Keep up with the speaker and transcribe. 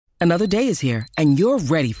Another day is here, and you're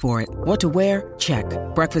ready for it. What to wear? Check.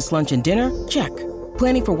 Breakfast, lunch, and dinner? Check.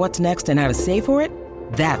 Planning for what's next and how to save for it?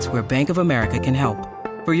 That's where Bank of America can help.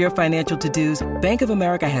 For your financial to-dos, Bank of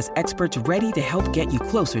America has experts ready to help get you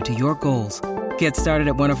closer to your goals. Get started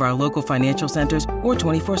at one of our local financial centers or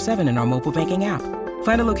 24/7 in our mobile banking app.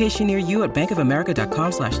 Find a location near you at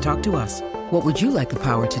bankofamerica.com/talktous. What would you like the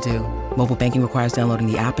power to do? Mobile banking requires downloading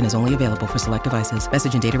the app and is only available for select devices.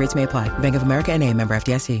 Message and data rates may apply. Bank of America N.A., member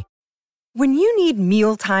FDIC. When you need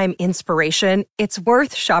mealtime inspiration, it's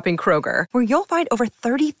worth shopping Kroger, where you'll find over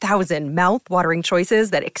 30,000 mouth-watering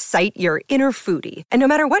choices that excite your inner foodie. And no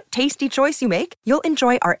matter what tasty choice you make, you'll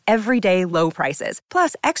enjoy our everyday low prices,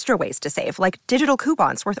 plus extra ways to save, like digital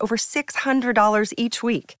coupons worth over $600 each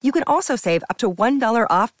week. You can also save up to $1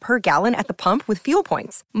 off per gallon at the pump with fuel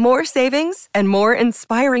points. More savings and more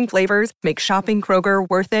inspiring flavors make shopping Kroger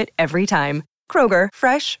worth it every time. Kroger,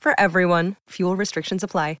 fresh for everyone. Fuel restrictions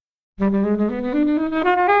apply.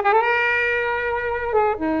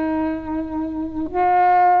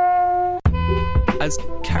 As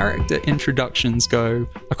character introductions go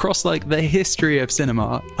across like the history of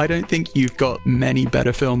cinema, I don't think you've got many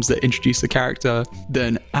better films that introduce a character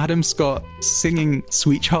than Adam Scott singing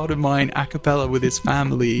Sweet Child of Mine a cappella with his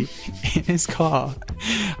family in his car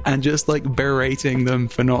and just like berating them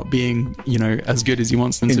for not being, you know, as good as he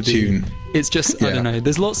wants them to be. It's just, I don't know,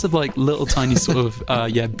 there's lots of like little tiny sort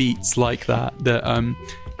of beats like that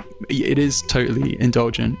it is totally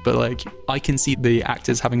indulgent, but like I can see the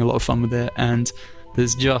actors having a lot of fun with it, and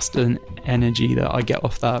there's just an energy that I get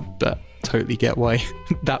off that, but totally get why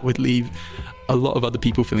that would leave a lot of other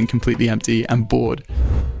people feeling completely empty and bored.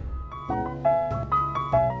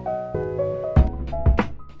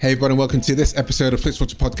 Hey everyone, and welcome to this episode of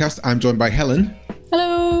FlixWatcher Podcast. I'm joined by Helen.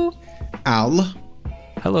 Hello. Al.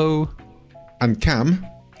 Hello. And Cam.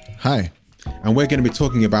 Hi. And we're going to be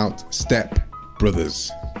talking about Step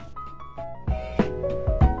Brothers.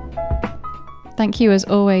 Thank you, as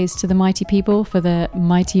always, to the mighty people for the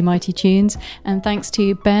mighty, mighty tunes. And thanks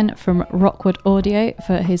to Ben from Rockwood Audio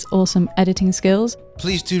for his awesome editing skills.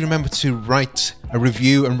 Please do remember to write a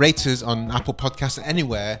review and rate us on Apple Podcasts,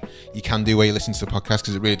 anywhere you can do where you listen to the podcast,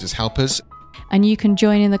 because it really does help us. And you can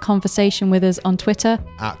join in the conversation with us on Twitter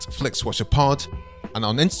at FlixWatcherPod and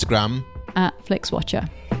on Instagram at FlixWatcher.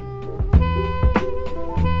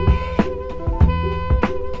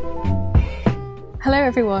 Hello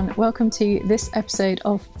everyone, welcome to this episode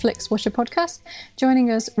of FlixWatcher Podcast.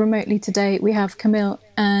 Joining us remotely today we have Camille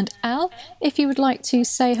and Al. If you would like to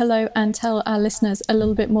say hello and tell our listeners a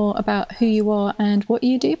little bit more about who you are and what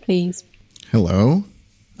you do, please. Hello,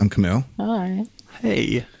 I'm Camille. Hi.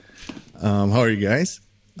 Hey. How are you guys?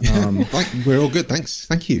 We're all good, thanks.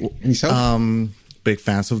 Thank you. And yourself? Big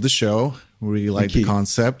fans of the show. Really like the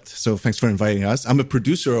concept. So thanks for inviting us. I'm a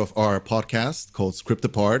producer of our podcast called Script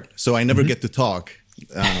Apart. So I never get to talk.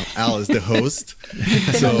 Al is the host.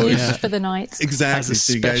 So for the night. Exactly. As a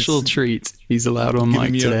special treat, he's allowed on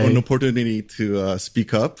mic today. An opportunity to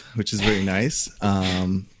speak up, which is very nice.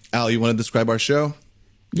 Al, you want to describe our show?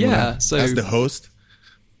 Yeah. So as the host,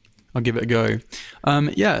 I'll give it a go.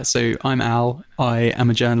 So I'm Al. I am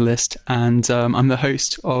a journalist, and I'm the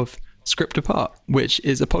host of Script Apart, which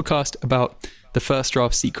is a podcast about the first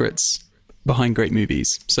draft secrets behind great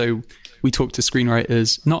movies. So we talk to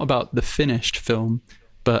screenwriters, not about the finished film,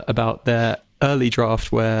 but about their early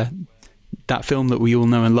draft, where that film that we all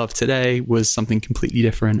know and love today was something completely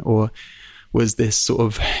different, or was this sort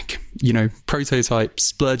of, you know, prototype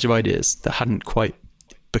splurge of ideas that hadn't quite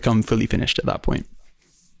become fully finished at that point.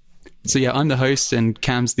 So yeah, I'm the host, and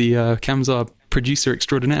Cam's our producer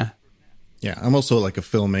extraordinaire. Yeah, I'm also like a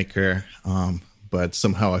filmmaker, but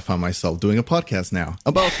somehow I found myself doing a podcast now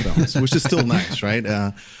about films, which is still nice, right?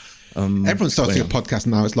 Everyone's starting a podcast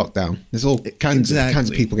now. It's lockdown. There's all kinds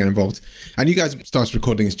of people getting involved. And you guys started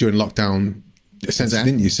recording this during lockdown, essentially,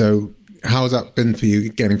 didn't you? So how has that been for you,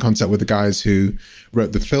 getting in contact with the guys who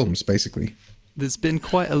wrote the films, basically? There's been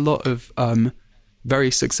quite a lot of very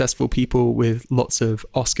successful people with lots of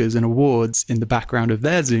Oscars and awards in the background of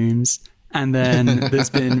their Zooms. And then there's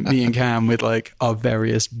been me and Cam with like our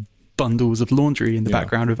various bundles of laundry in the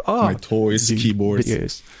background of our my toys, Zoom keyboards.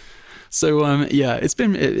 Videos. So it's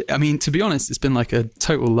been, I mean, to be honest, it's been like a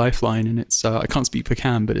total lifeline, and it's, I can't speak for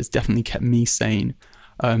Cam, but it's definitely kept me sane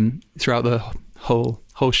throughout the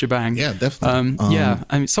whole shebang. Yeah, definitely. Yeah,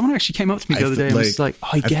 I mean, someone actually came up to me the other day and was like,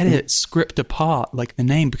 I get it, Script Apart, like the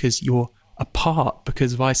name, because you're apart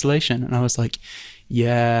because of isolation. And I was like,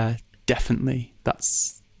 yeah, definitely.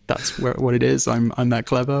 That's what it is. I'm that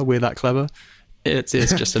clever. We're that clever. It's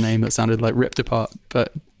just a name that sounded like ripped apart,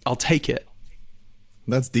 but I'll take it.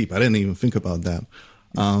 That's deep. I didn't even think about that.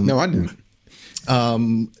 No, I didn't.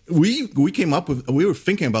 We came up with, we were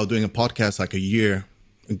thinking about doing a podcast like a year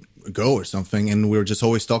ago or something, and we were just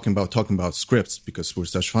always talking about scripts because we're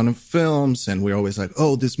such fond of films, and we're always like,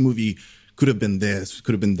 oh, this movie could have been this,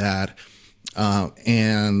 could have been that.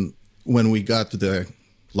 And when we got to the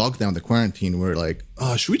lockdown, the quarantine, we were like,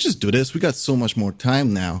 oh, should we just do this? We got so much more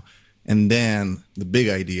time now. And then the big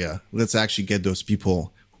idea, let's actually get those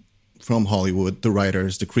people from Hollywood, the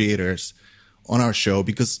writers, the creators, on our show,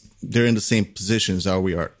 because they're in the same positions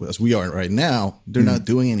as we are right now. They're not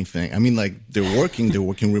doing anything. I mean, like, they're working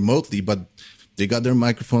remotely, but they got their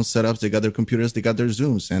microphone setups, they got their computers, they got their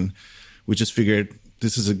Zooms. And we just figured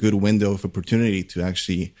this is a good window of opportunity to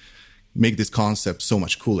actually make this concept so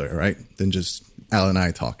much cooler, right? Than just Al and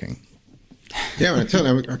I talking. Yeah, I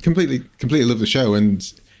completely love the show.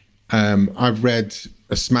 And I've read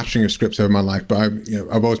a smattering of scripts over my life, but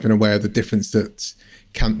I've always been aware of the difference that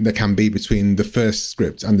there can be between the first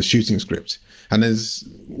script and the shooting script. And there's,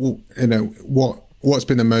 what's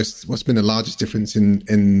been the largest difference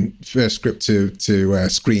in first script to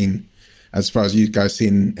screen, as far as you guys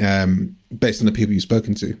seen, based on the people you've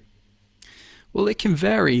spoken to? Well, it can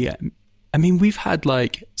vary. I mean, we've had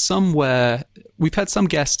some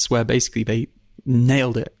guests where basically they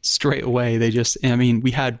nailed it straight away.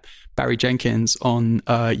 We had Barry Jenkins on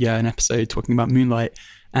an episode talking about Moonlight,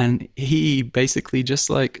 and he basically just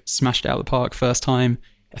smashed it out of the park first time.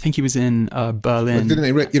 I think he was in Berlin. Well, didn't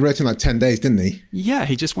he wrote in 10 days, didn't he? Yeah,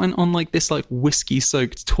 he just went on this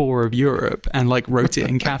whiskey-soaked tour of Europe and wrote it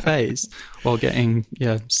in cafes while getting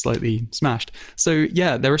slightly smashed. So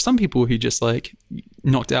yeah, there are some people who just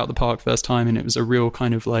knocked it out of the park first time, and it was a real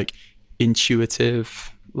kind of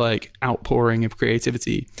intuitive outpouring of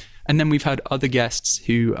creativity. And then we've had other guests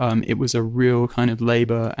who it was a real kind of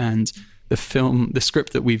labor, and the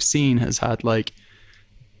script that we've seen has had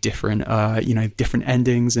different different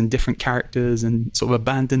endings and different characters and sort of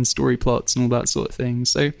abandoned story plots and all that sort of thing.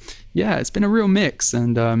 So yeah, it's been a real mix,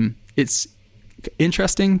 and it's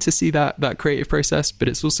interesting to see that creative process, but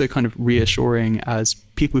it's also kind of reassuring as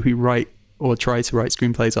people who write or try to write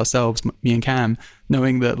screenplays ourselves, me and Cam,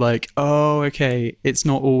 knowing that it's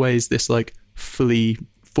not always this fully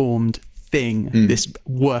formed thing, this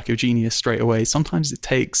work of genius straight away. Sometimes it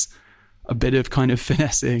takes a bit of kind of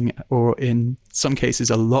finessing, or in some cases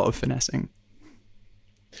a lot of finessing.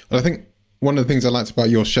 Well, I think one of the things I liked about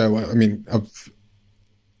your show, one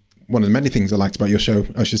of the many things I liked about your show,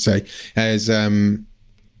 I should say, is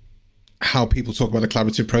how people talk about the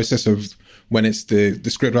collaborative process of when it's the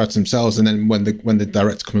scriptwriters themselves, and then when the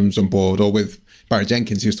director comes on board. Or with Barry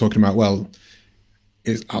Jenkins, he was talking about,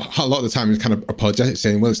 a lot of the time he's kind of apologetic,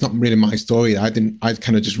 saying, well, it's not really my story. I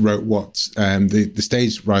kind of just wrote what the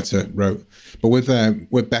stage writer wrote. But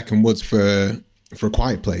with Beck and Woods for A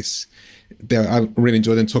Quiet Place, I really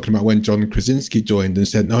enjoyed them talking about when John Krasinski joined and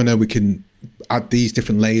said, no, we can add these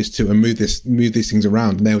different layers to and move these things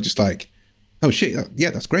around. And they were just like, oh shit, yeah,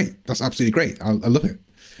 that's great. That's absolutely great. I love it.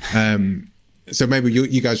 So maybe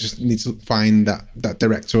you guys just need to find that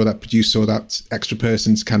director or that producer or that extra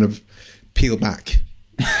person to kind of peel back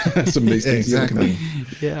some of these things. Exactly.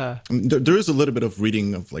 Yeah. There is a little bit of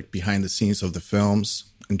reading of behind the scenes of the films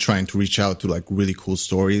and trying to reach out to really cool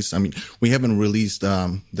stories. I mean, we haven't released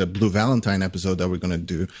the Blue Valentine episode that we're going to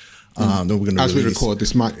do. As we record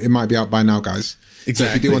this, it might be out by now, guys. Exactly. So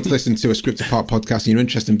if you do want to listen to a Script Apart podcast and you're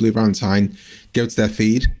interested in Blue Valentine, go to their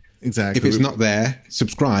feed. Exactly. If it's not there,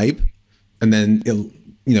 subscribe, and then it'll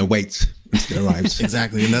wait until it arrives.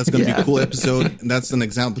 Exactly, and that's going to be a cool episode. And that's an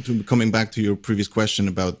example to coming back to your previous question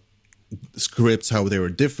about scripts, how they were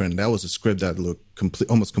different. That was a script that looked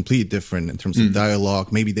almost completely different in terms of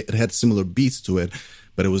dialogue. Maybe it had similar beats to it,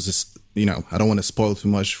 but it was just, I don't want to spoil too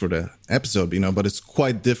much for the episode, but it's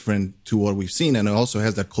quite different to what we've seen. And it also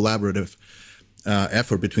has that collaborative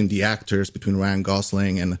effort between the actors, between Ryan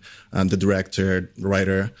Gosling and the director,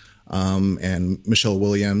 writer, and Michelle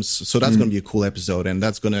Williams. So that's going to be a cool episode, and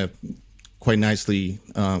that's going to quite nicely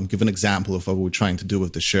give an example of what we're trying to do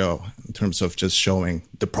with the show in terms of just showing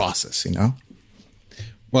the process,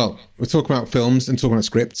 Well, we're talking about films and talking about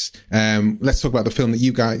scripts. Let's talk about the film that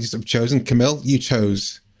you guys have chosen. Camille, you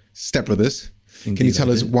chose Step Brothers. Indeed, can you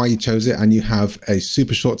tell us why you chose it? And you have a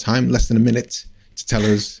super short time, less than a minute, to tell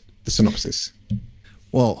us the synopsis.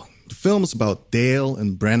 Well, the film is about Dale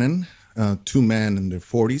and Brennan, two men in their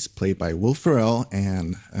 40s, played by Will Ferrell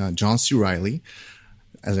and John C. Reilly.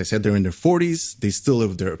 As I said, they're in their 40s. They still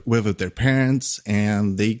live with their parents,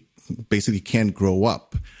 and they basically can't grow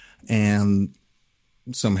up. And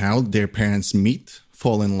somehow their parents meet,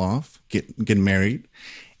 fall in love, get married.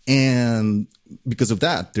 And because of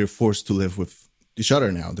that, they're forced to live with each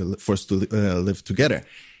other now. They're forced to live together.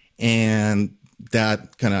 And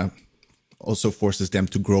that kind of also forces them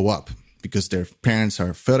to grow up because their parents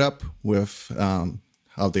are fed up with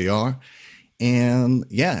how they are. And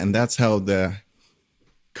and that's how the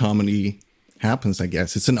comedy happens, I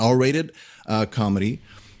guess. It's an R-rated comedy,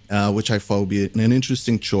 which I thought would be an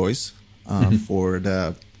interesting choice for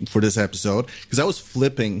this episode, because I was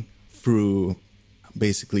flipping through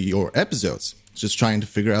basically your episodes, just trying to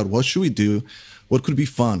figure out what should we do, what could be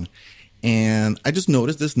fun. And I just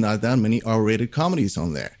noticed there's not that many R-rated comedies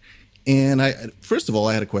on there. And first of all,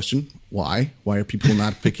 I had a question. Why? Why are people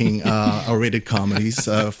not picking R-rated comedies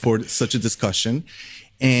for such a discussion?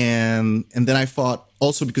 And then I thought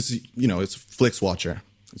also because, it's FlixWatcher.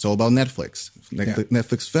 It's all about Netflix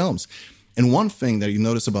films. And one thing that you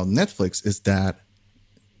notice about Netflix is that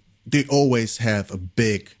they always have a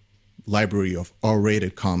big library of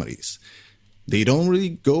R-rated comedies. They don't really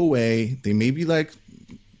go away. They maybe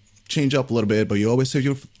change up a little bit, but you always have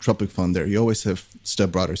your Tropic Thunder. You always have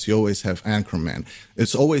Step Brothers. You always have Anchorman.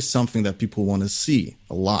 It's always something that people want to see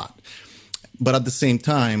a lot. But at the same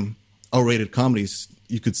time, R-rated comedies,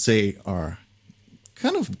 you could say, are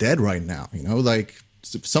kind of dead right now.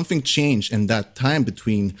 Something changed in that time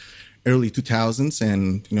between early 2000s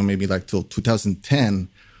and, maybe till 2010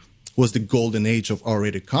 was the golden age of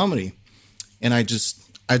R-rated comedy. And I just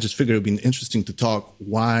figured it would be interesting to talk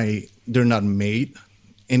why they're not made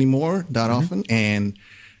anymore that often, and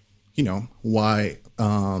why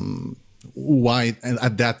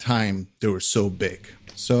at that time they were so big.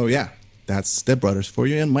 So that's Step Brothers for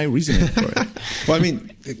you and my reasoning for it. Well, I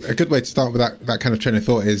mean, a good way to start with that kind of train of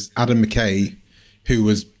thought is Adam McKay, who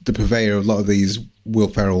was the purveyor of a lot of these Will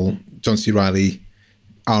Ferrell, John C. Reilly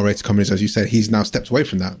R-rated comedies, as you said. He's now stepped away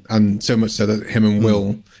from that, and so much so that him and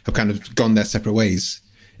Will have kind of gone their separate ways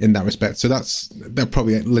in that respect. So that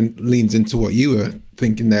probably leans into what you were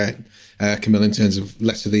thinking there, Camille, in terms of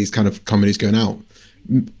less of these kind of comedies going out.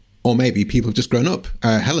 Or maybe people have just grown up.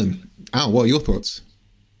 Helen, Al, what are your thoughts?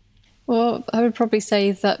 Well, I would probably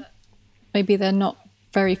say that maybe they're not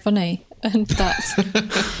very funny, and that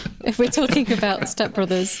if we're talking about Step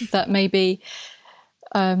Brothers, that maybe...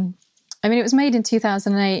 it was made in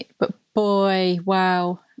 2008, but boy,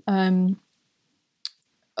 wow.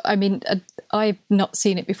 I've not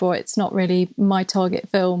seen it before. It's not really my target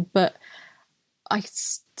film, but I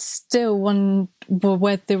still wonder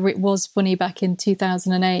whether it was funny back in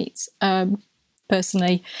 2008,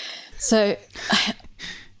 personally. So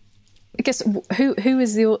I guess who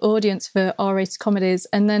is the audience for R-rated comedies?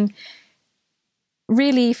 And then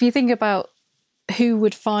really, if you think about who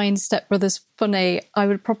would find Step Brothers funny, I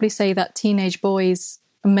would probably say that teenage boys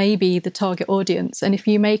may be the target audience. And if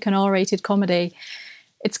you make an R-rated comedy,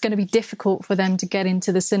 it's going to be difficult for them to get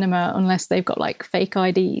into the cinema unless they've got fake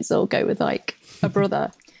IDs or go with a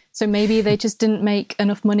brother. So maybe they just didn't make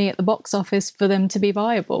enough money at the box office for them to be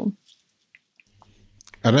viable.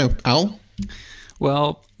 I don't know. Al?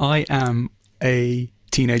 Well, I am a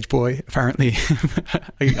teenage boy, apparently.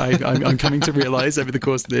 I'm coming to realize over the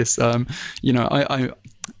course of this, I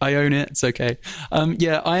own it. It's okay.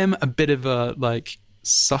 I am a bit of a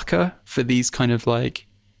sucker for these kind of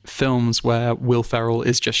films where Will Ferrell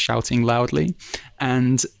is just shouting loudly,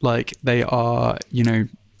 and they are,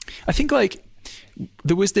 I think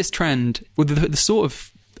there was this trend with the sort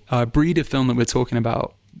of breed of film that we're talking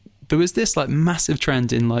about. There was this massive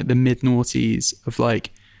trend in the mid-noughties of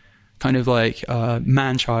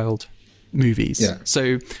man-child movies. Yeah.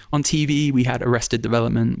 So on TV, we had Arrested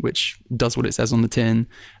Development, which does what it says on the tin.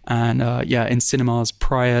 And in cinemas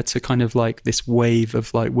prior to this wave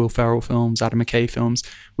of Will Ferrell films, Adam McKay films,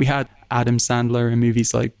 we had Adam Sandler in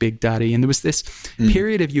movies like Big Daddy. And there was this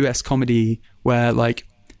period of US comedy where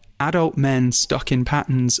adult men stuck in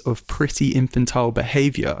patterns of pretty infantile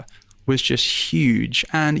behavior was just huge.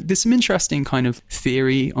 And there's some interesting kind of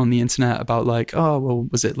theory on the internet about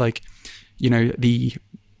was it the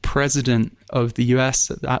president of the US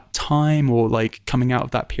at that time, or coming out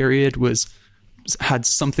of that period, had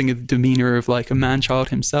something of the demeanor of a man-child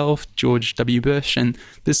himself, George W. Bush. And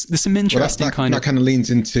there's some interesting that kind of leans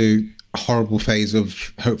into a horrible phase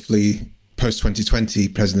of hopefully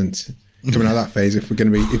post-2020 president coming out of that phase. If we're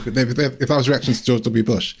going to be, if that was reaction to George W.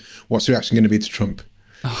 Bush, what's the reaction going to be to Trump?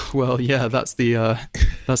 Oh, well, yeah, that's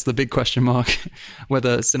the big question mark,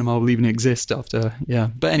 whether cinema will even exist after. Yeah,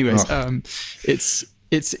 but anyways, it's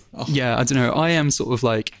I don't know. I am sort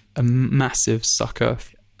of a massive sucker.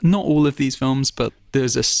 Not all of these films, but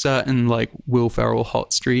there's a certain Will Ferrell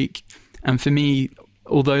hot streak, and for me,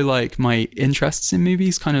 although my interests in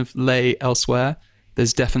movies kind of lay elsewhere,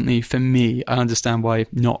 there's definitely, for me, I understand why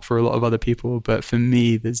not for a lot of other people, but for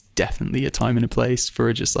me, there's definitely a time and a place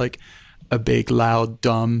for just like a big, loud,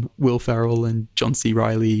 dumb Will Ferrell and John C.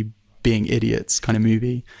 Reilly being idiots kind of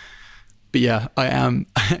movie. But yeah, I am.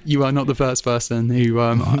 You are not the first person who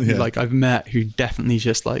like I've met who definitely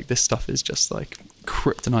just like this stuff is just like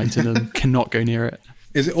kryptonite to them, cannot go near it.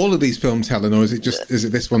 Is it all of these films, Helen, or is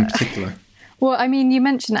it this one particular? Well, I mean, you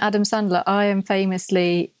mentioned Adam Sandler. I am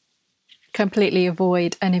famously completely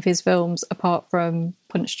avoid any of his films apart from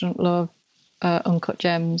Punch Drunk Love, Uncut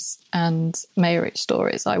Gems, and Marriage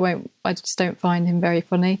Stories. I just don't find him very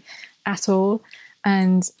funny at all.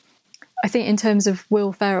 And I think in terms of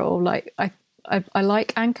Will Ferrell, like I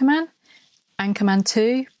like Anchorman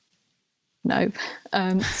 2. No,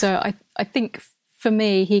 so I think for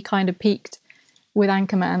me he kind of peaked with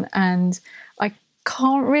Anchorman, and I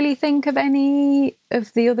can't really think of any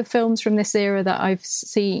of the other films from this era that I've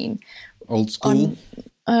seen. Old School?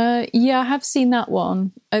 Yeah, I have seen that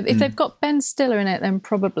one. If they've got Ben Stiller in it, then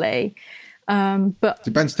probably.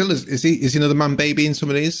 But Ben Stiller, is he another man baby in some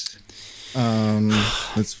of these?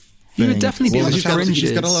 He would definitely be on the fringes.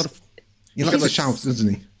 He's got a lot of... He likes the shouts, doesn't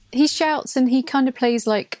he? He shouts, and he kind of plays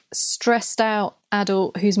like stressed out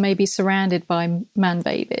adult who's maybe surrounded by man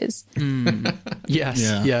babies. Yes,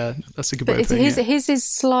 yeah, that's a good way of putting it. His is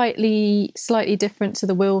slightly different to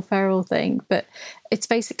the Will Ferrell thing, but it's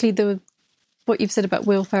basically what you've said about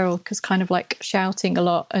Will Ferrell, because kind of like shouting a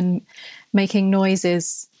lot and making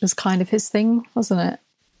noises was kind of his thing, wasn't it?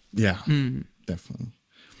 Yeah, definitely.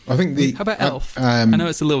 I think How about Elf? I know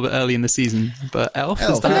it's a little bit early in the season, but Elf.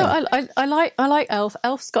 Is that... No, I like Elf.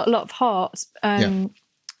 Elf's got a lot of heart.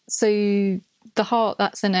 So the heart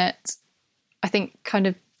that's in it, I think, kind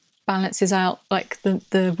of balances out like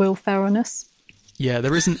the Will Ferrellness. Yeah,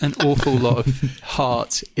 there isn't an awful lot of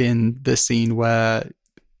heart in the scene where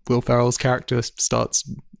Will Ferrell's character starts,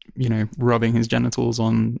 rubbing his genitals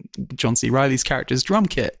on John C. Reilly's character's drum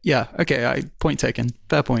kit. Yeah, okay, point taken.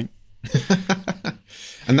 Fair point.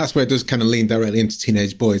 And that's where it does kind of lean directly into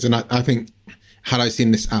teenage boys. And I think had I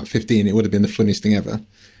seen this at 15, it would have been the funniest thing ever.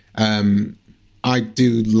 I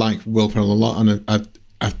do like Will Ferrell a lot, and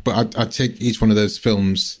but I take each one of those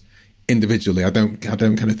films individually. I don't kind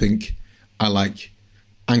of think I like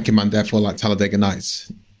Anchorman, therefore I like Talladega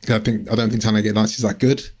Nights. I don't think Talladega Nights is that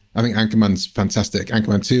good. I think Anchorman's fantastic.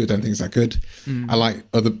 Anchorman 2, I don't think it's that good. I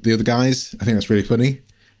like the other guys. I think that's really funny.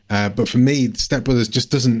 But for me, Step Brothers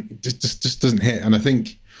just doesn't hit. And I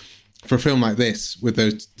think for a film like this, with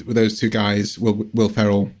those two guys, Will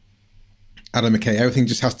Ferrell, Adam McKay, everything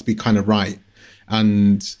just has to be kind of right.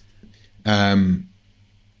 And in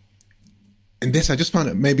this, I just found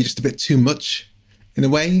it maybe just a bit too much in a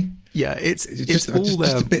way. Yeah, it's just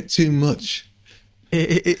a bit too much.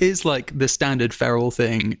 It is like the standard Ferrell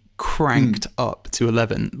thing cranked up to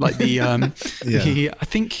 11. Like the I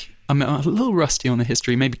think I'm a little rusty on the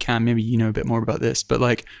history. Maybe you know a bit more about this, but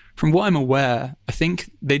like from what I'm aware, I think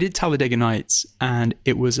they did Talladega Nights, and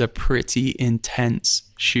it was a pretty intense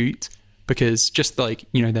shoot because just like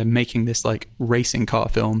they're making this like racing car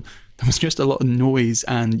film. There was just a lot of noise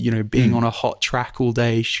and being on a hot track all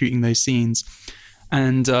day shooting those scenes,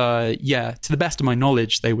 and to the best of my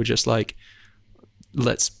knowledge, they were just like,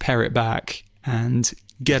 let's pare it back and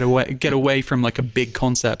get away from like a big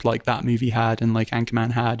concept like that movie had and like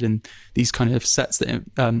Anchorman had, and these kind of sets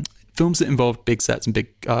that films that involved big sets and big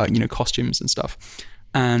costumes and stuff.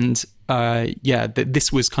 And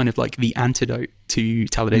this was kind of like the antidote to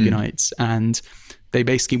Talladega Nights, and they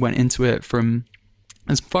basically went into it from,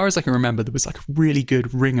 as far as I can remember, there was like a really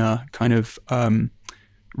good ringer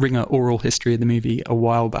oral history of the movie a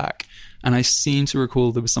while back, and I seem to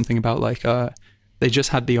recall there was something about like they just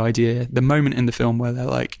had the idea, the moment in the film where they're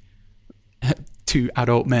like two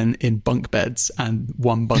adult men in bunk beds and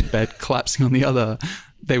one bunk bed collapsing on the other.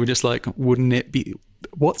 They were just like, wouldn't it be,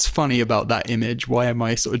 what's funny about that image? Why am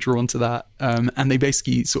I sort of drawn to that? And they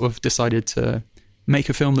basically sort of decided to make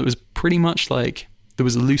a film that was pretty much like, there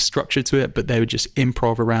was a loose structure to it, but they would just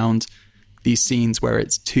improv around these scenes where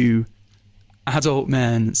it's two adult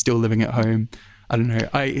men still living at home. I don't know.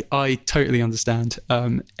 I totally understand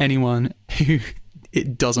anyone who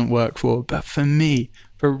it doesn't work for, but for me,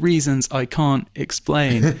 for reasons I can't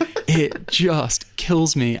explain, it just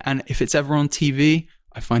kills me. And if it's ever on TV,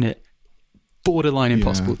 I find it borderline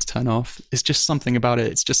impossible to turn off. It's just something about it.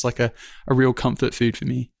 It's just like a real comfort food for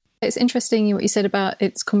me. It's interesting what you said about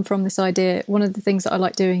it's come from this idea. One of the things that I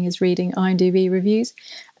like doing is reading IMDb reviews.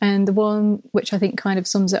 And the one which I think kind of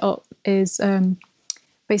sums it up is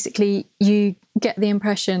basically you get the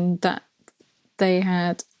impression that they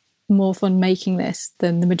had more fun making this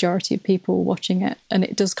than the majority of people watching it. And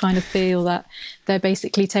it does kind of feel that they're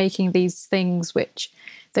basically taking these things which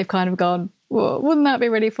they've kind of gone, well, wouldn't that be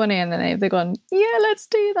really funny? And then they've gone, yeah, let's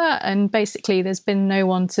do that. And basically there's been no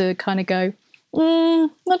one to kind of go,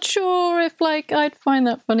 not sure if like I'd find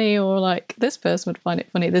that funny, or like this person would find it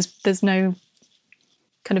funny. There's no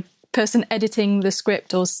kind of person editing the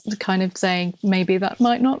script or kind of saying maybe that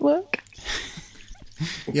might not work.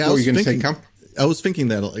 Yeah, what were you going to say, Cam? I was thinking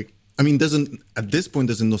that, like, I mean, at this point,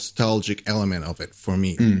 there's a nostalgic element of it for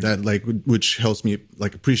me that, like, which helps me,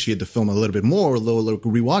 like, appreciate the film a little bit more. Although, like,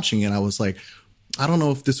 rewatching it, I was like, I don't know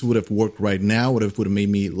if this would have worked right now, or if it would have made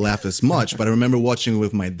me laugh as much. But I remember watching it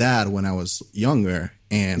with my dad when I was younger,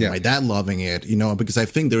 and my dad loving it, you know, because I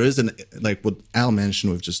think there is like what Al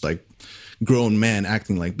mentioned with just like grown men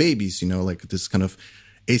acting like babies, you know, like this kind of,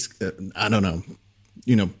 I don't know,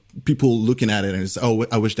 you know, people looking at it and it's, oh,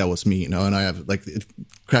 I wish that was me, you know, and I have like it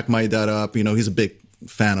cracked my dad up, you know, he's a big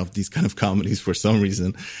fan of these kind of comedies for some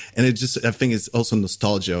reason. And it just, I think it's also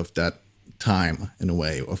nostalgia of that time in a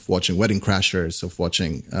way, of watching Wedding Crashers, of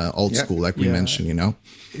watching old school, like we mentioned, you know.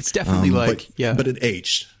 It's definitely but it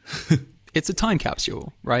aged. It's a time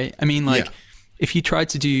capsule, right? I mean, like if you tried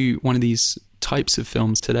to do one of these types of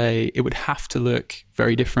films today, it would have to look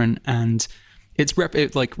very different, and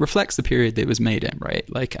it like reflects the period that it was made in, right?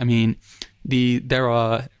 Like, I mean, there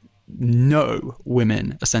are no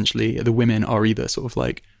women, essentially. The women are either sort of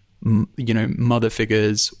like, you know, mother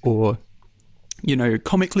figures, or, you know,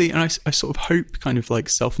 comically, and I sort of hope kind of like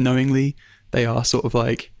self-knowingly, they are sort of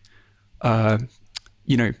like,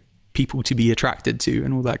 you know, people to be attracted to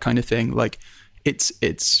and all that kind of thing. Like,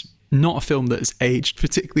 it's not a film that has aged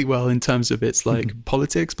particularly well in terms of its like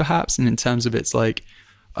politics, perhaps, and in terms of its like,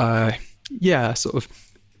 sort of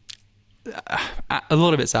a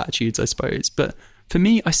lot of its attitudes, I suppose. But for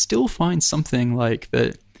me, I still find something like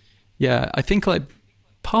that. Yeah, I think like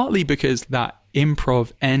partly because that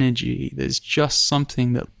improv energy, there's just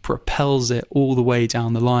something that propels it all the way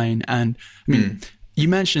down the line. And I mean, you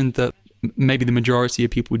mentioned that maybe the majority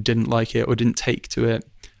of people didn't like it or didn't take to it.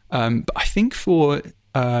 But I think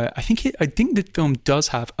I think the film does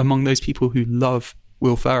have, among those people who love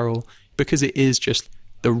Will Ferrell, because it is just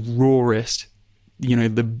the rawest, you know,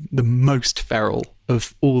 the most feral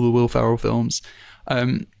of all the Will Ferrell films.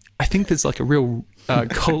 I think there's like a real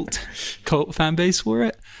cult fan base for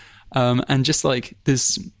it. And just like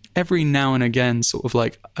there's every now and again sort of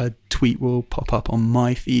like a tweet will pop up on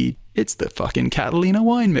my feed. It's the fucking Catalina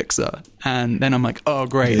wine mixer. And then I'm like, oh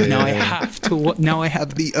great, now I have to now I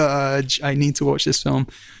have the urge. I need to watch this film.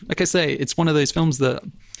 Like I say, it's one of those films that,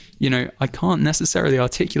 you know, I can't necessarily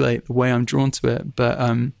articulate the way I'm drawn to it. But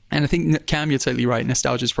and I think, Cam, you're totally right.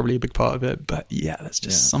 Nostalgia is probably a big part of it. But yeah, there's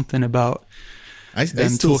just something about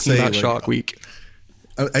them talking about Shark Week.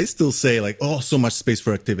 I still say like, oh, so much space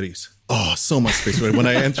for activities. Oh, so much space for it. When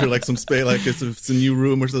I enter like some space, like it's a new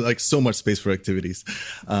room or something, like so much space for activities.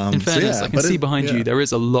 In fairness, I can see behind you, there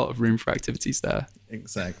is a lot of room for activities there.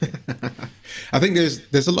 Exactly. I think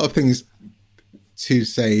there's a lot of things to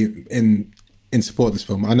say in support of this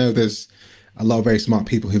film. I know there's a lot of very smart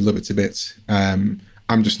people who love it to bits. I'm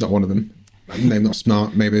just not one of them. Maybe not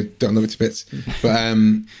smart, maybe don't love it to bits. But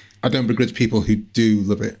I don't begrudge people who do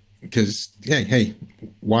love it. Because, hey,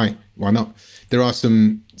 why not? There are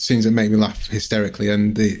some scenes that make me laugh hysterically,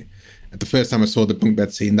 and the first time I saw the bunk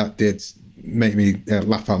bed scene, that did make me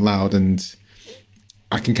laugh out loud, and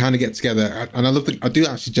I can kind of get together. And I do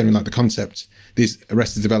actually generally like the concept. These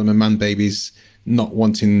Arrested Development man babies not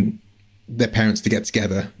wanting their parents to get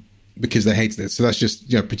together because they hated it. So that's just,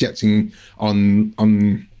 you know, projecting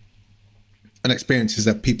on experiences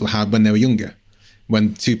that people had when they were younger.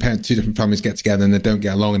 When two different families get together and they don't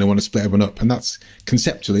get along and they want to split everyone up. And that's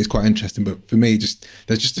conceptually is quite interesting. But for me,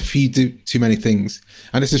 there's just a few too many things.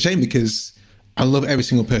 And it's a shame because I love every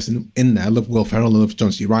single person in there. I love Will Ferrell. I love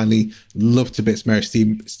John C. Reilly. Love to bits Mary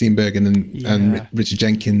Steenburgen and Richard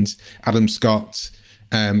Jenkins, Adam Scott,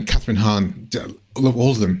 Catherine Hahn. I love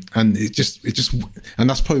all of them. And it just, and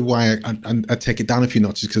that's probably why I take it down a few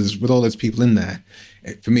notches, because with all those people in there,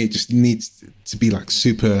 for me, it just needs to be like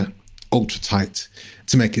super ultra tight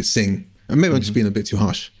to make it sing. And maybe I'm just being a bit too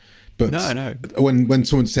harsh, but no. When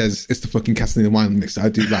someone says it's the fucking Catalina wine mixer, I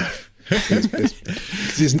do laugh.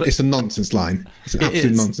 It's a nonsense line. It's an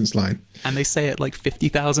absolute nonsense line, and they say it like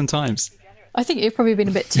 50,000 times. I think you've probably been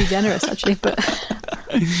a bit too generous, actually, but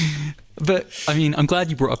I mean, I'm glad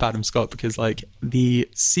you brought up Adam Scott, because like the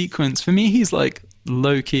sequence for me, he's like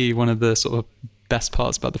low key one of the sort of best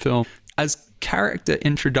parts about the film. As character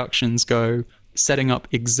introductions go, setting up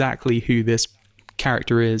exactly who this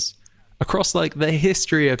character is, across like the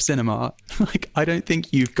history of cinema, like I don't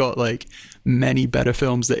think you've got like many better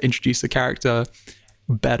films that introduce a character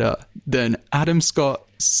better than Adam Scott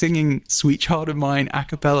singing Sweet Child of Mine a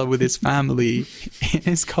cappella with his family in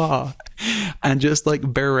his car and just like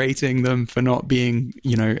berating them for not being,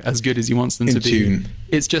 you know, as good as he wants them to be.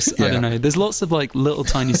 It's just, I don't know. There's lots of like little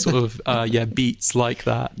tiny sort of, beats like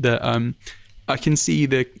that I can see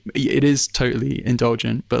it is totally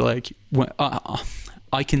indulgent, but like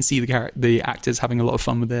I can see the actors having a lot of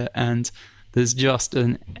fun with it, and there's just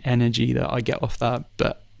an energy that I get off that,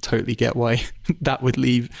 but totally get why that would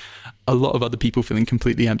leave a lot of other people feeling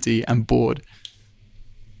completely empty and bored.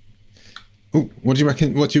 Ooh, what do you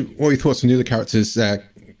reckon? What are your thoughts on the other characters,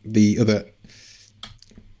 the other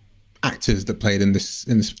actors that played in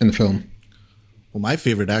the film? Well, my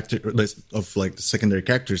favorite actor of like the secondary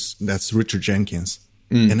characters, that's Richard Jenkins,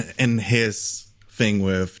 and his thing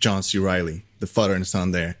with John C. Reilly, the father and son.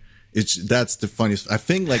 There, that's the funniest. I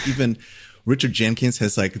think like even Richard Jenkins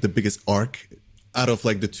has like the biggest arc out of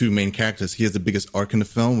like the two main characters. He has the biggest arc in the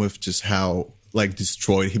film with just how like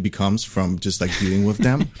destroyed he becomes from just like dealing with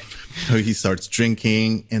them. So he starts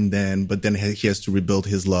drinking, but then he has to rebuild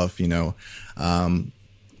his love, you know,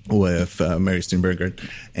 with Mary Steenburgen.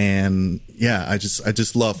 And yeah, I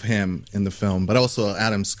just love him in the film. But also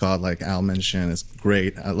Adam Scott, like Al mentioned, is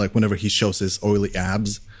great. Like whenever he shows his oily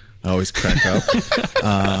abs, I always crack up.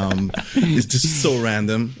 It's just so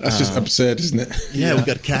random. That's just absurd, isn't it? Yeah, we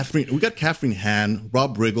got Catherine Hahn,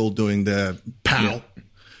 Rob Riggle doing the pow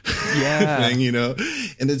thing, you know.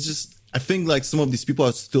 And it's just, I think like some of these people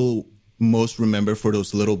are still most remembered for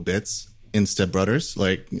those little bits in Step Brothers.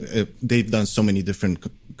 Like they've done so many different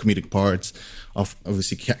comedic parts.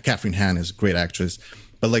 Obviously, Catherine Hahn is a great actress,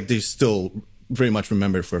 but like they're still very much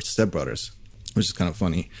remembered for Step Brothers, which is kind of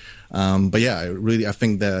funny. But yeah, I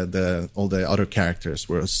think all the other characters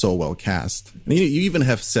were so well cast. And you even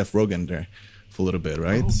have Seth Rogen there for a little bit,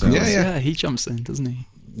 right? Oh, yeah, he jumps in, doesn't he?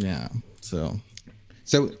 Yeah. So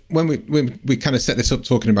when we kind of set this up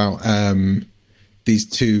talking about these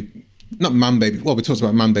two, not man baby. Well, we talked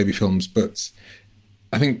about man baby films, but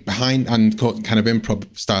I think behind and kind of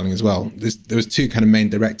improv styling as well. There was two kind of main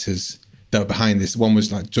directors that were behind this. One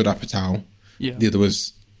was like Judd Apatow. Yeah. The other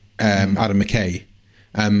was Adam McKay.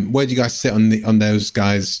 Where do you guys sit on those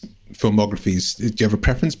guys' filmographies? Do you have a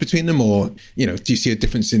preference between them, or you know, do you see a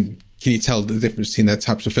difference can you tell the difference between their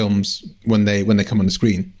types of films when they come on the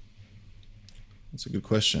screen? That's a good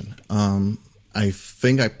question. I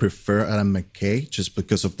think I prefer Adam McKay just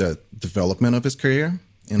because of the development of his career,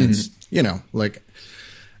 and it's, you know, like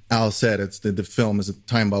Al said, it's the film is a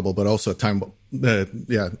time bubble, but also a time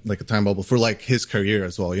bubble for like his career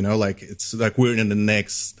as well. You know, like it's like we're in the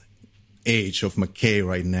next age of McKay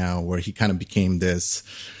right now, where he kind of became this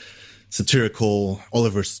satirical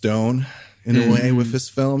Oliver Stone in a way with his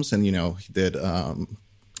films. And, you know, he did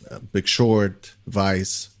Big Short,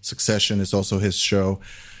 Vice, Succession is also his show.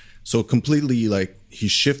 So completely like he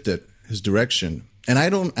shifted his direction. And I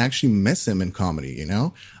don't actually miss him in comedy, you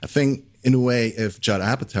know? I think in a way, if Judd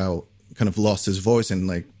Apatow kind of lost his voice and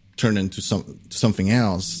like turned into something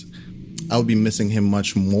else, I would be missing him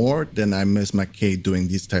much more than I miss McKay doing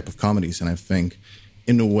these type of comedies. And I think,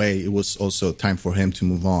 in a way, it was also time for him to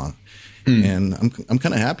move on. And I'm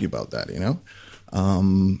kind of happy about that, you know?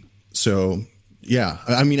 So, yeah.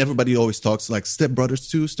 I mean, everybody always talks like Step Brothers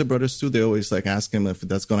 2. They always like ask him if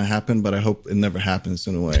that's going to happen, but I hope it never happens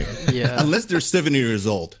in a way. Yeah. Unless they're 70 years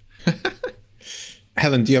old.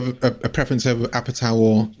 Helen, do you have a preference over Apatow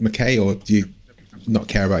or McKay, or do you not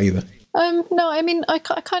care about either? No, I mean, I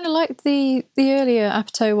kind of liked the earlier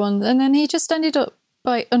Apatow one, and then he just ended up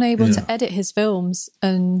unable to edit his films,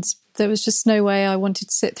 and there was just no way I wanted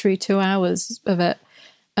to sit through 2 hours of it.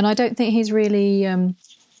 And I don't think he's really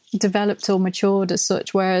developed or matured as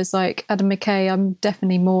such, whereas like Adam McKay, I'm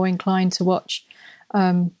definitely more inclined to watch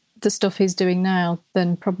the stuff he's doing now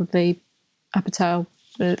than probably Apatow,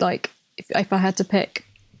 like if I had to pick.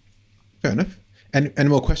 Fair enough. Any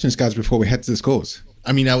more questions, guys, before we head to the scores?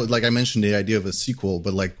 I mean, I mentioned the idea of a sequel,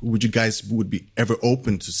 but like, would you guys be ever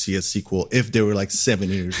open to see a sequel if they were like 7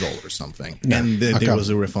 years old or something? No, and there was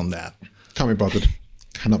a riff on that. Can't be bothered.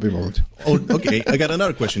 Cannot be bothered. Oh, okay. I got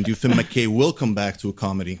another question. Do you think McKay will come back to a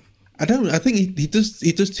comedy? I don't. I think he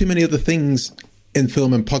does too many other things in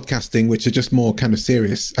film and podcasting, which are just more kind of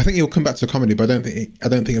serious. I think he'll come back to a comedy, but I don't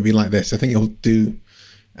think it'll be like this. I think he'll do.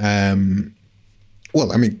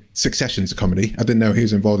 Well, I mean, Succession's a comedy. I didn't know he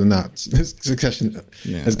was involved in that. Succession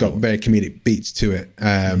has got very comedic beats to it.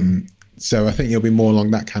 So I think he'll be more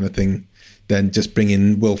along that kind of thing than just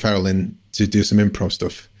bringing Will Ferrell in to do some improv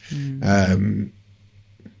stuff.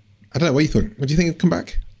 I don't know. What do you think? What do you think he'll come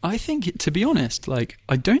back? I think, to be honest, like,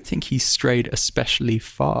 I don't think he's strayed especially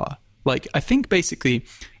far. Like, I think basically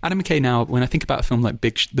Adam McKay now, when I think about a film like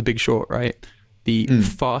The Big Short, right? The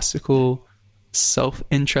farcical,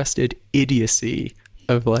 self-interested idiocy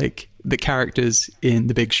of like the characters in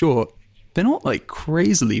The Big Short, they're not like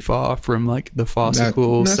crazily far from like the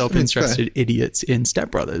farcical, self-interested idiots in Step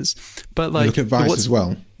Brothers. But like, look at Vice as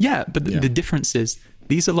well. Yeah, but the difference is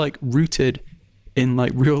these are like rooted in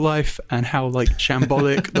like real life and how like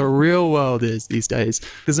shambolic the real world is these days.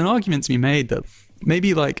 There's an argument to be made that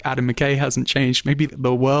maybe like Adam McKay hasn't changed, maybe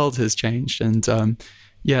the world has changed. And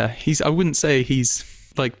I wouldn't say he's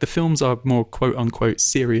like, the films are more quote unquote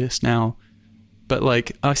serious now, but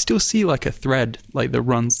like I still see like a thread like that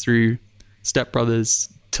runs through Step Brothers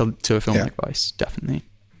to a film like Vice, definitely.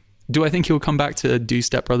 Do I think he'll come back to do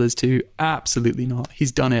Step Brothers 2? Absolutely not.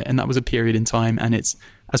 He's done it, and that was a period in time, and it's,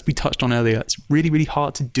 as we touched on earlier, it's really, really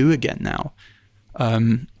hard to do again now.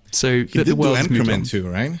 So he did do Anchorman 2,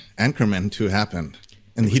 right? Anchorman 2 happened,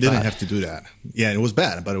 and he didn't have to do that. Yeah, it was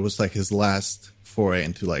bad, but it was like his last foray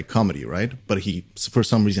into like comedy, right? But he, for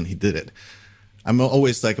some reason, he did it. I'm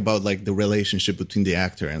always like about like the relationship between the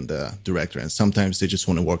actor and the director, and sometimes they just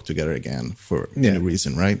want to work together again for any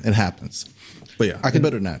reason, right? It happens. But yeah, it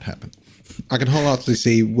better not happen. I can wholeheartedly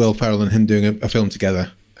see Will Ferrell and him doing a film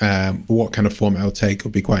together. What kind of form it'll take will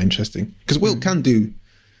be quite interesting. Because Will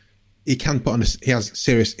he has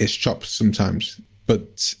serious-ish chops sometimes.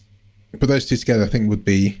 But those two together, I think, would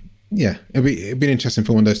be, it'd be an interesting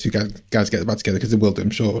film when those two guys get back together, because they will do, I'm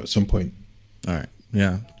sure, at some point. All right.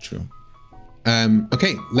 Yeah, true.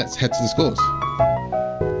 Okay, let's head to the scores.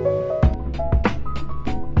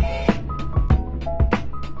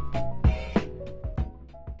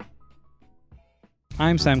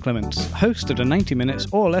 I'm Sam Clements, host of the 90 Minutes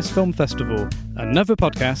or Less Film Festival, another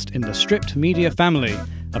podcast in the Stripped Media family,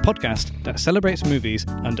 a podcast that celebrates movies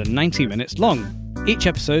under 90 minutes long. Each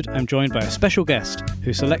episode, I'm joined by a special guest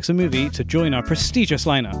who selects a movie to join our prestigious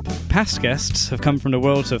lineup. Past guests have come from the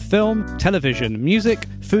worlds of film, television, music,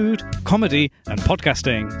 food, comedy, and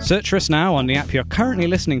podcasting. Search for us now on the app you're currently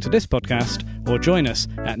listening to this podcast, or join us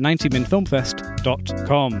at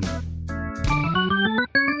 90minfilmfest.com.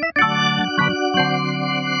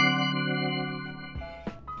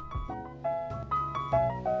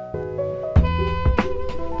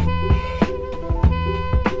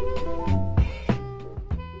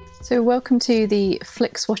 So welcome to the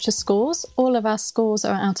FlixWatcher scores. All of our scores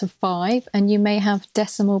are out of 5, and you may have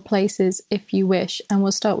decimal places if you wish. And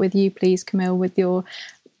we'll start with you, please, Camille, with your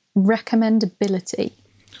recommendability.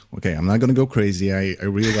 Okay, I'm not going to go crazy. I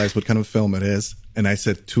realized what kind of film it is, and I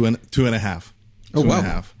said 2.5. Oh, wow.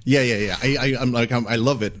 2.5. Yeah. I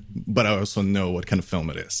love it, but I also know what kind of film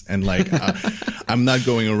it is. And like, I'm not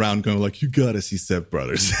going around going like, you gotta see Step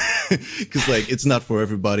Brothers. Because like, it's not for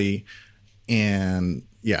everybody. And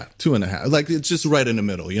yeah, 2.5. Like, it's just right in the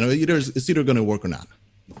middle. You know, it's either going to work or not.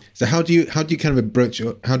 So how do you kind of broach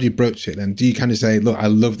it? And do you kind of say, look, I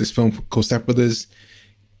love this film called Step Brothers.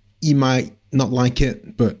 You might not like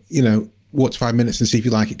it, but you know, watch 5 minutes and see if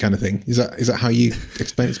you like it, kind of thing. Is that how you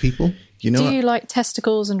explain it to people? You know, do you like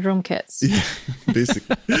testicles and drum kits? Yeah,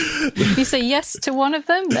 basically. If you say yes to one of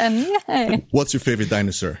them, then yeah. What's your favorite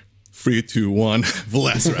dinosaur? 3, 2, 1,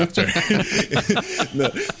 Velociraptor.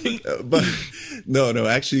 No.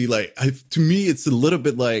 Actually, like, to me, it's a little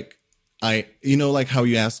bit like like how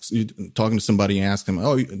you talking to somebody and ask them,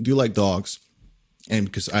 "Oh, do you like dogs?" And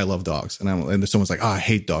because I love dogs, and someone's like, "Oh, I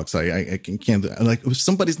hate dogs. I can't." Like, if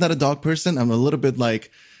somebody's not a dog person, I'm a little bit like,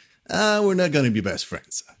 we're not going to be best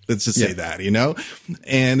friends. Let's just say that, you know?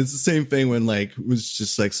 And it's the same thing when like, it was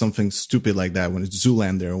just like something stupid like that, when it's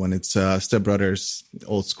Zoolander, when it's Step Brothers,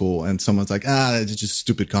 old school, and someone's like, it's just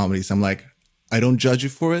stupid comedies. I'm like, I don't judge you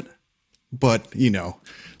for it, but you know,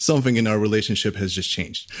 something in our relationship has just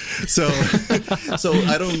changed. So,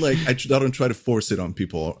 I don't try to force it on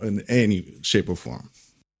people in any shape or form.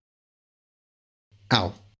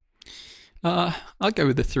 Al? I'll go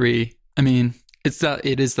with the 3. I mean,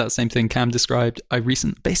 it is that same thing Cam described. I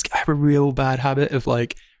have a real bad habit of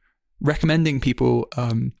like recommending people,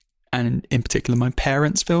 and in particular my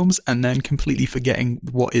parents' films, and then completely forgetting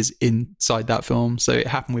what is inside that film. So it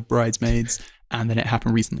happened with Bridesmaids, and then it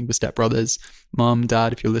happened recently with Step Brothers. Mom,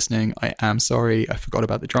 Dad, if you're listening, I am sorry. I forgot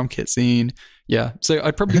about the drum kit scene. Yeah, so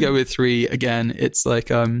I'd probably go with 3 again. It's like,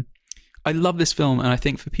 I love this film, and I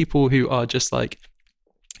think for people who are just like,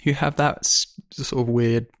 who have that sort of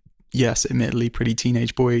weird, yes, admittedly pretty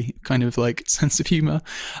teenage boy kind of like sense of humor,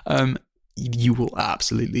 you will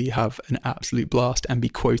absolutely have an absolute blast and be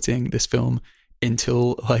quoting this film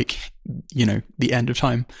until like, you know, the end of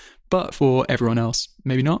time. But for everyone else,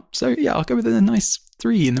 maybe not. So yeah, I'll go with a nice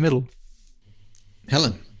 3 in the middle.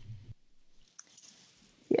 Helen.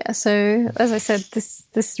 Yeah, so as I said,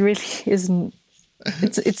 this really isn't.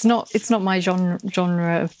 It's not my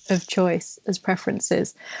genre of choice as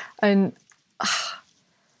preferences, and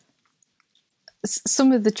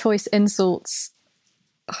some of the choice insults.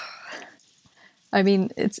 I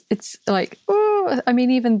mean, it's like, oh, I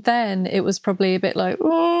mean, even then it was probably a bit like,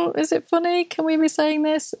 oh, is it funny? Can we be saying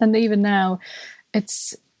this? And even now,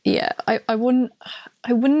 it's I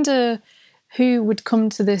wonder who would come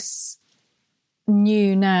to this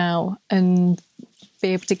new now and be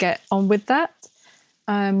able to get on with that.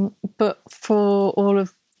 But for all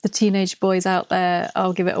of the teenage boys out there,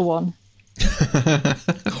 I'll give it a 1.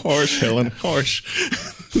 Harsh, Helen, harsh.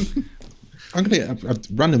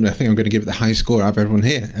 Randomly, I think I'm going to give it the highest score out of everyone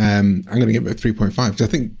here. I'm going to give it a 3.5 because I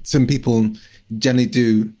think some people generally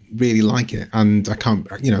do really like it, and I can't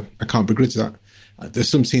begrudge that. There's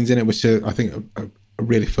some scenes in it which I think are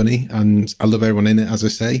really funny, and I love everyone in it, as I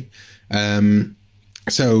say.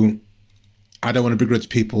 So I don't want to begrudge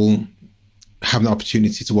people having the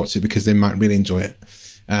opportunity to watch it because they might really enjoy it.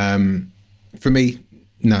 For me,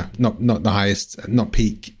 no, not the highest, not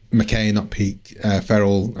peak McKay, not peak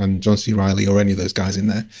Ferrell and John C. Reilly or any of those guys in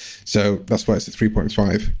there. So that's why it's a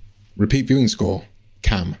 3.5. Repeat viewing score,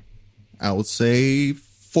 Cam. I would say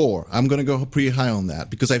 4. I'm going to go pretty high on that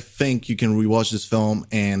because I think you can rewatch this film,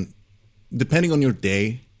 and depending on your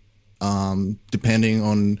day, depending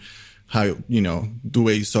on how, the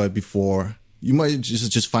way you saw it before, you might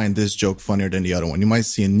just find this joke funnier than the other one. You might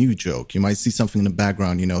see a new joke. You might see something in the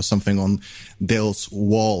background, something on Dale's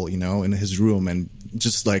wall, in his room, and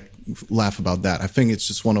just like laugh about that. I think it's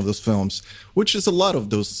just one of those films, which is a lot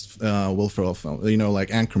of those Will Ferrell films, like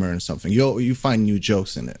Anchorman or something. You find new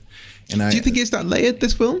jokes in it. And do you think it's that layered,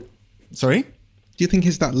 this film? Sorry? Do you think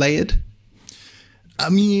it's that layered? I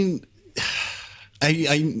mean,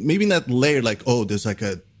 I maybe not layered like, oh, there's like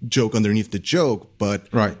a joke underneath the joke, but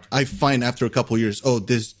right. I find after a couple of years, oh,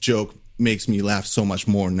 this joke makes me laugh so much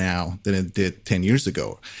more now than it did 10 years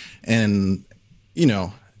ago. And,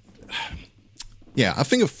 yeah, I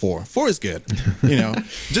think a 4. 4 is good,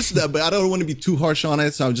 but I don't want to be too harsh on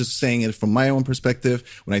it. So I'm just saying it from my own perspective.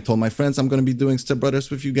 When I told my friends I'm going to be doing Step Brothers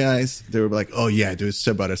with you guys, they were like, oh yeah, dude,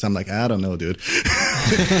 Step Brothers. I'm like, I don't know, dude.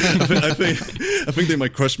 I think they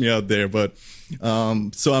might crush me out there, but,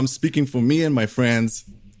 so I'm speaking for me and my friends.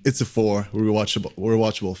 It's a 4.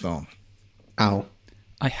 Rewatchable film. Al.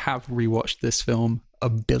 I have rewatched this film a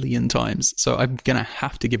billion times, so I'm gonna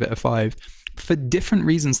have to give it a 5 for different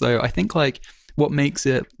reasons. Though I think like what makes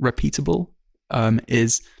it repeatable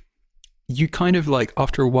is you kind of like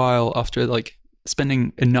after a while, after like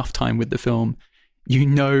spending enough time with the film, you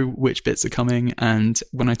know which bits are coming. And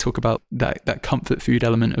when I talk about that comfort food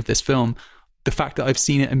element of this film, the fact that I've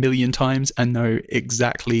seen it a million times and know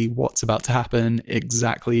exactly what's about to happen,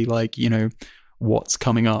 exactly like, what's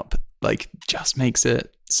coming up, like just makes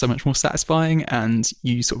it so much more satisfying, and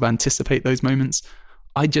you sort of anticipate those moments.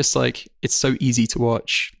 I just like, it's so easy to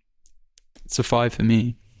watch. It's a 5 for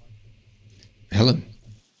me. Helen?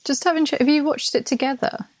 Just have you watched it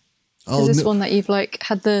together? Oh, is this one that you've like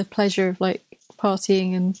had the pleasure of like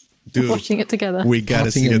partying and watching it together? We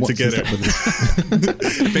gotta see it together.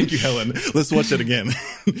 Thank you, Helen. Let's watch it again.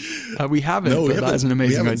 We haven't, but that is an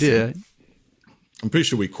amazing idea. I'm pretty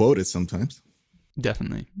sure we quote it sometimes.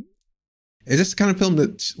 Definitely. Is this the kind of film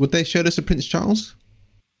that would they show this to Prince Charles?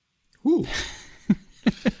 Ooh.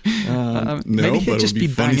 No, maybe he'd just be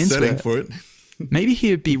bang into it. For it. Maybe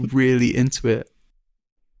he'd be really into it.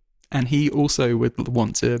 And he also would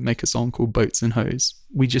want to make a song called Boats and Hoes.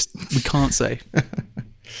 We can't say.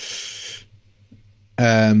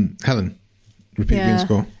 Helen, repeat the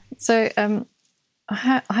score. So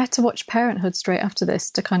I had to watch Parenthood straight after this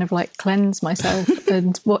to kind of like cleanse myself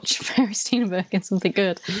and watch Mary Steenburgen and something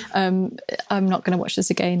good. I'm not going to watch this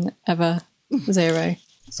again ever. 0.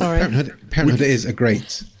 Sorry. Parenthood is a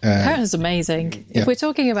great... Parenthood's amazing. Yeah. If we're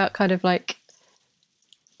talking about kind of like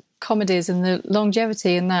comedies and the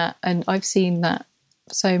longevity in that, and I've seen that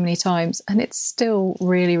so many times, and it's still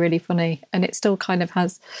really, really funny, and it still kind of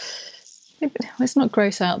has... It's not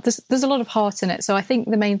gross out. There's a lot of heart in it. So I think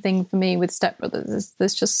the main thing for me with Step Brothers is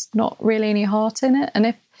there's just not really any heart in it. And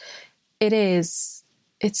if it is,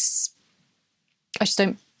 I just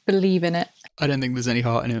don't believe in it. I don't think there's any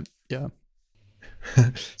heart in it. Yeah.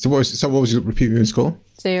 So what was your repeat viewing score?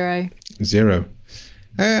 0.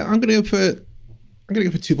 I'm going to go for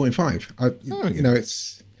 2.5.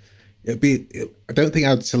 I don't think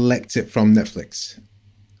I would select it from Netflix,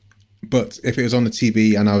 but if it was on the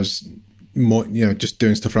TV and I was more, just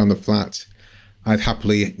doing stuff around the flat, I'd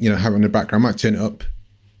happily, have it in the background. I might turn it up,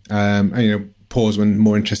 and pause when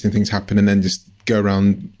more interesting things happen, and then just go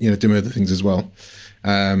around, doing other things as well.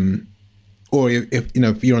 Or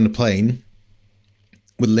if you're on a plane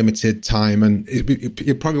with limited time, and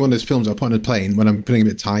you're probably one of those films I put on a plane when I'm feeling a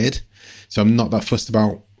bit tired, so I'm not that fussed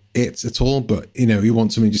about it at all. But you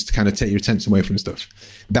want something just to kind of take your attention away from stuff.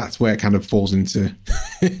 That's where it kind of falls into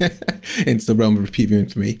into the realm of repeat viewing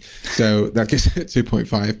for me. So that gives it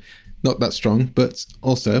 2.5. Not that strong, but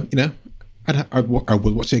also I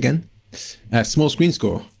will watch it again. Small screen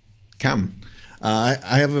score, Cam. I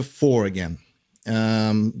have a 4 again.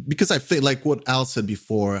 Because I feel like what Al said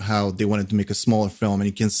before, how they wanted to make a smaller film, and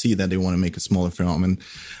you can see that they want to make a smaller film, and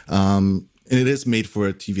it is made for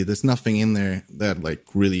a TV. There's nothing in there that like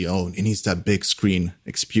really, it needs that big screen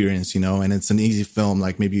experience, and it's an easy film.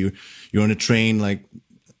 Like maybe you're on a train, like,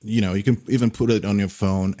 you can even put it on your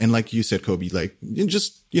phone. And like you said, Kobe, like you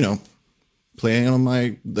just, playing on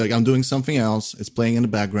like I'm doing something else. It's playing in the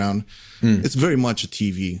background. It's very much a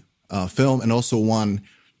TV film, and also one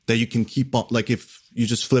that you can keep on, like if you're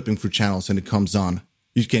just flipping through channels and it comes on,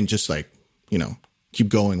 you can just like, keep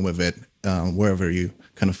going with it wherever you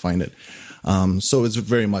kind of find it. So it's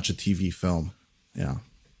very much a TV film. Yeah.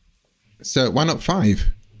 So why not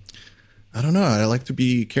 5? I don't know. I like to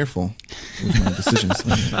be careful with my decisions.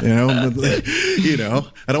 I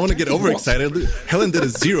don't want to get overexcited. Helen did a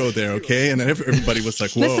 0 there, okay? And then everybody was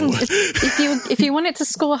like, whoa. Listen, if you want it to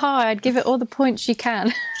score high, I'd give it all the points you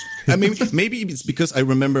can. I mean, maybe it's because I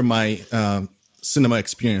remember my cinema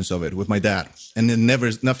experience of it with my dad, and then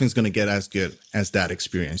nothing's going to get as good as that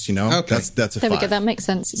experience. Okay. That's a 5. There we go. That makes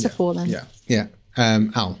sense. It's a 4 then. Yeah.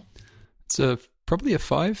 Al, it's probably a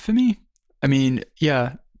 5 for me. I mean,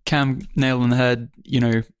 yeah, Cam nail on the head.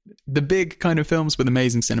 The big kind of films with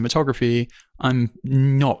amazing cinematography, I'm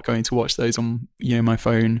not going to watch those on my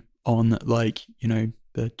phone on like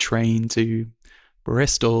the train to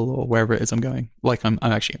Bristol or wherever it is I'm going. Like I'm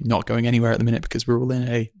actually not going anywhere at the minute because we're all in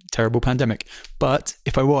a terrible pandemic. But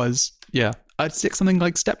if I was, I'd stick something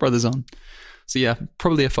like Step Brothers on. So yeah,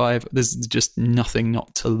 probably a 5. There's just nothing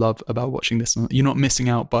not to love about watching this. You're not missing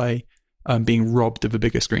out by being robbed of a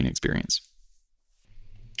bigger screen experience.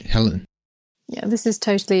 Helen. Yeah, this is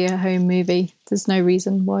totally a home movie. There's no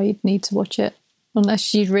reason why you'd need to watch it.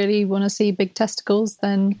 Unless you really want to see big testicles,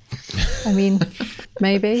 then, I mean,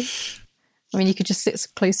 maybe. I mean, you could just sit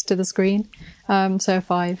close to the screen. So a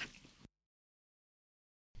 5.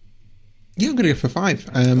 Yeah, I'm going to go for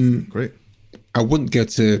 5. Great. I wouldn't go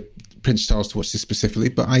to Prince Charles to watch this specifically,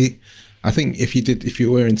 but I think if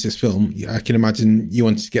you were into this film, I can imagine you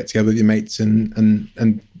wanted to get together with your mates and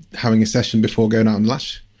having a session before going out and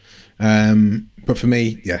lash. But for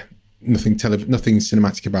me, nothing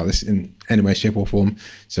cinematic about this in any way, shape or form.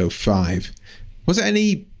 So 5. Was there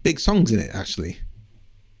any big songs in it, actually?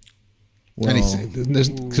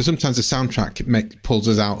 Because sometimes the soundtrack pulls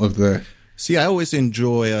us out of the... See, I always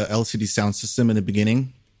enjoy a LCD sound system in the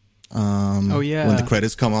beginning. When the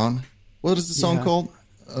credits come on. What is the song called?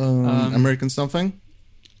 American something?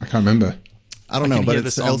 I can't remember. I don't know, but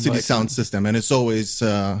it's an LCD sound system, and it's always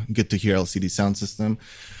good to hear LCD sound system.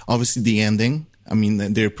 Obviously, the ending. I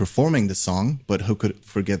mean, they're performing the song, but who could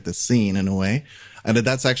forget the scene in a way? And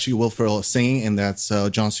that's actually Will Ferrell singing, and that's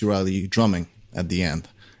John C. Reilly drumming at the end.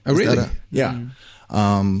 Oh, really? Yeah.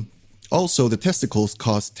 Also, the testicles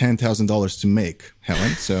cost $10,000 to make,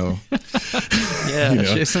 Helen. So,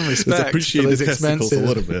 show some respect. Let's appreciate the testicles a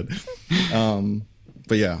little bit.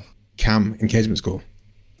 But yeah, Cam, engagement score.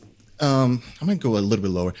 I might go a little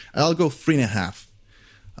bit lower. I'll go 3.5.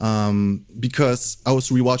 Because I was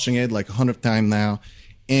rewatching it like 100th time now,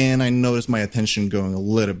 and I noticed my attention going a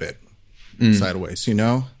little bit sideways.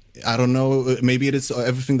 I don't know. Maybe it is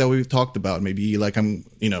everything that we've talked about. Maybe like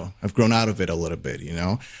I've grown out of it a little bit.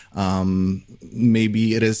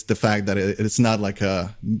 Maybe it is the fact that it's not like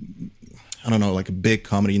a big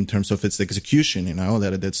comedy in terms of its execution.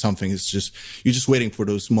 That it's something. It's just you're just waiting for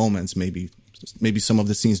those moments. Maybe some of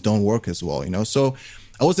the scenes don't work as well. So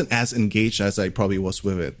I wasn't as engaged as I probably was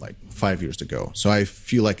with it like 5 years ago. So I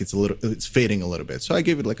feel like it's fading a little bit. So I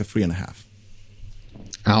gave it like a 3.5.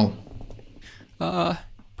 Al.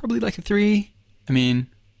 Probably like a 3. I mean,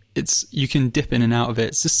 you can dip in and out of it.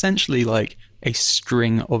 It's essentially like a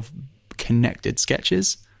string of connected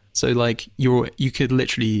sketches. So like you could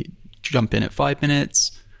literally jump in at 5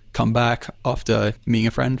 minutes, come back after meeting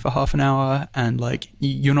a friend for half an hour, and like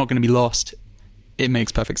you're not going to be lost. It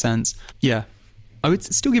makes perfect sense. Yeah. I would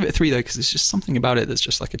still give it a 3 though, because it's just something about it that's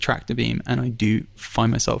just like attractive beam, and I do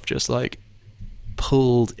find myself just like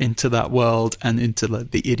pulled into that world and into like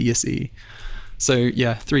the idiocy. So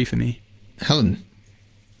yeah, 3 for me. Helen.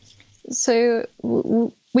 So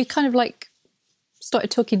we kind of like started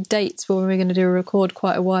talking dates when we were going to do a record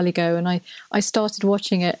quite a while ago, and I started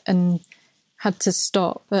watching it and had to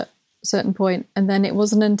stop at a certain point, and then it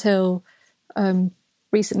wasn't until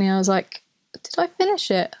recently I was like, did I finish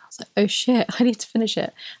it? I was like, oh shit, I need to finish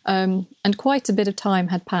it. And quite a bit of time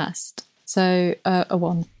had passed, so a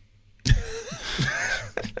 1.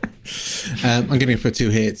 I'm giving it for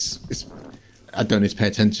 2 here. I don't need to pay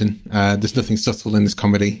attention. There's nothing subtle in this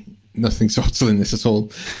comedy. Nothing subtle in this at all.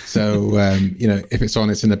 So, if it's on,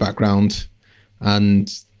 it's in the background. And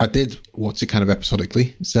I did watch it kind of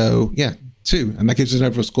episodically. So, yeah, 2. And that gives us an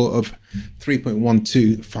overall score of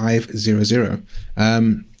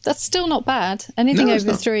 3.12500. That's still not bad. Anything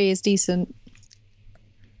over 3 is decent.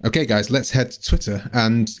 Okay, guys, let's head to Twitter,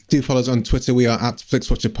 and do follow us on Twitter. We are at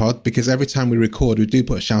FlixWatcherPod, because every time we record, we do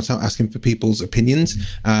put a shout out asking for people's opinions,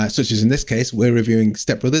 such as in this case, we're reviewing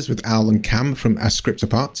Step Brothers with Al and Cam from A Script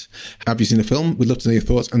Apart. Have you seen the film? We'd love to know your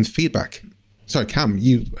thoughts and feedback. Sorry, Cam,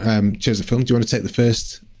 you chose the film. Do you want to take the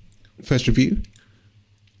first review?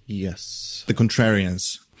 Yes. The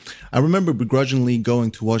Contrarians. I remember begrudgingly going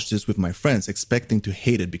to watch this with my friends, expecting to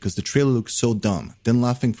hate it because the trailer looked so dumb, then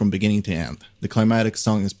laughing from beginning to end. The climatic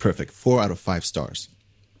song is perfect. 4 out of 5 stars.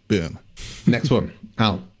 Boom. Next one,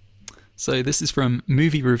 Al. So this is from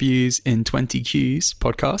Movie Reviews in 20 Qs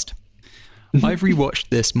podcast. I've rewatched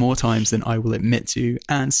this more times than I will admit to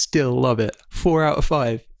and still love it. 4 out of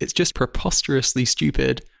 5. It's just preposterously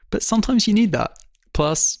stupid, but sometimes you need that.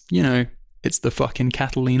 Plus, it's the fucking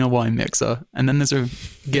Catalina wine mixer. And then there's a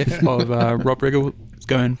gif of Rob Riggle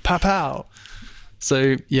going, pow pow.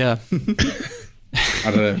 So, yeah.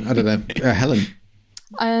 I don't know. Helen.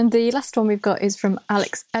 And the last one we've got is from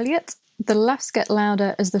Alex Elliott. The laughs get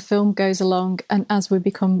louder as the film goes along and as we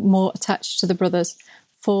become more attached to the brothers.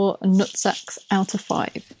 4 nutsacks out of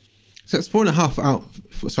 5. So it's 4 out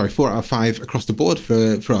of 5 across the board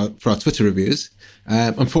for our Twitter reviews.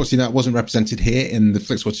 Unfortunately, that wasn't represented here in the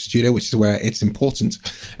FlixWatcher studio, which is where it's important.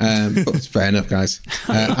 But it's fair enough, guys.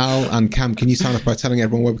 Al and Cam, can you sign off by telling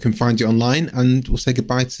everyone where we can find you online, and we'll say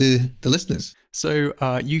goodbye to the listeners. So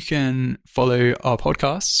you can follow our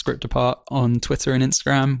podcast, Script Apart, on Twitter and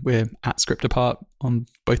Instagram. We're at Script Apart on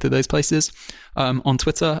both of those places. On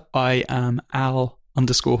Twitter, I am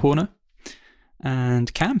Al_Horner.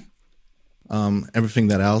 And Cam? Everything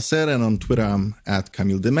that Al said, and on Twitter I'm at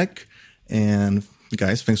Kamil Dimek. And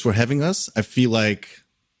guys, thanks for having us. I feel like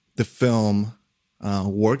the film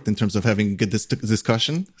worked in terms of having a good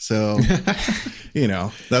discussion. So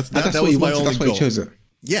that was my only goal. That's why you chose it.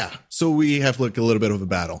 Yeah, so we have like a little bit of a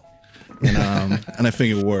battle, and and I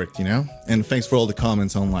think it worked. And thanks for all the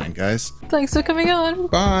comments online, guys. Thanks for coming on.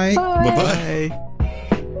 Bye. Bye.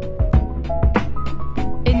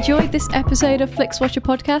 Enjoyed this episode of FlixWatcher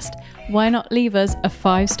Podcast? Why not leave us a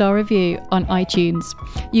 5-star review on iTunes?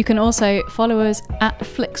 You can also follow us at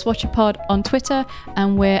FlixWatcherPod on Twitter,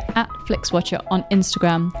 and we're at FlixWatcher on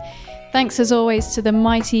Instagram. Thanks as always to the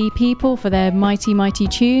mighty people for their mighty, mighty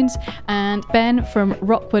tunes, and Ben from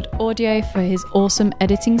Rockwood Audio for his awesome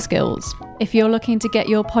editing skills. If you're looking to get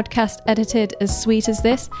your podcast edited as sweet as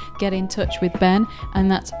this, get in touch with Ben,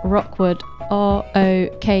 and that's Rockwood,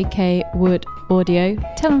 ROKK Wood Audio.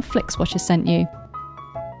 Tell them FlixWatcher sent you.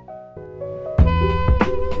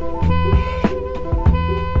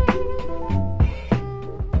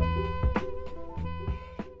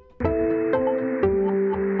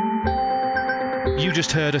 You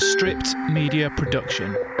just heard a Stripped Media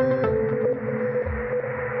production.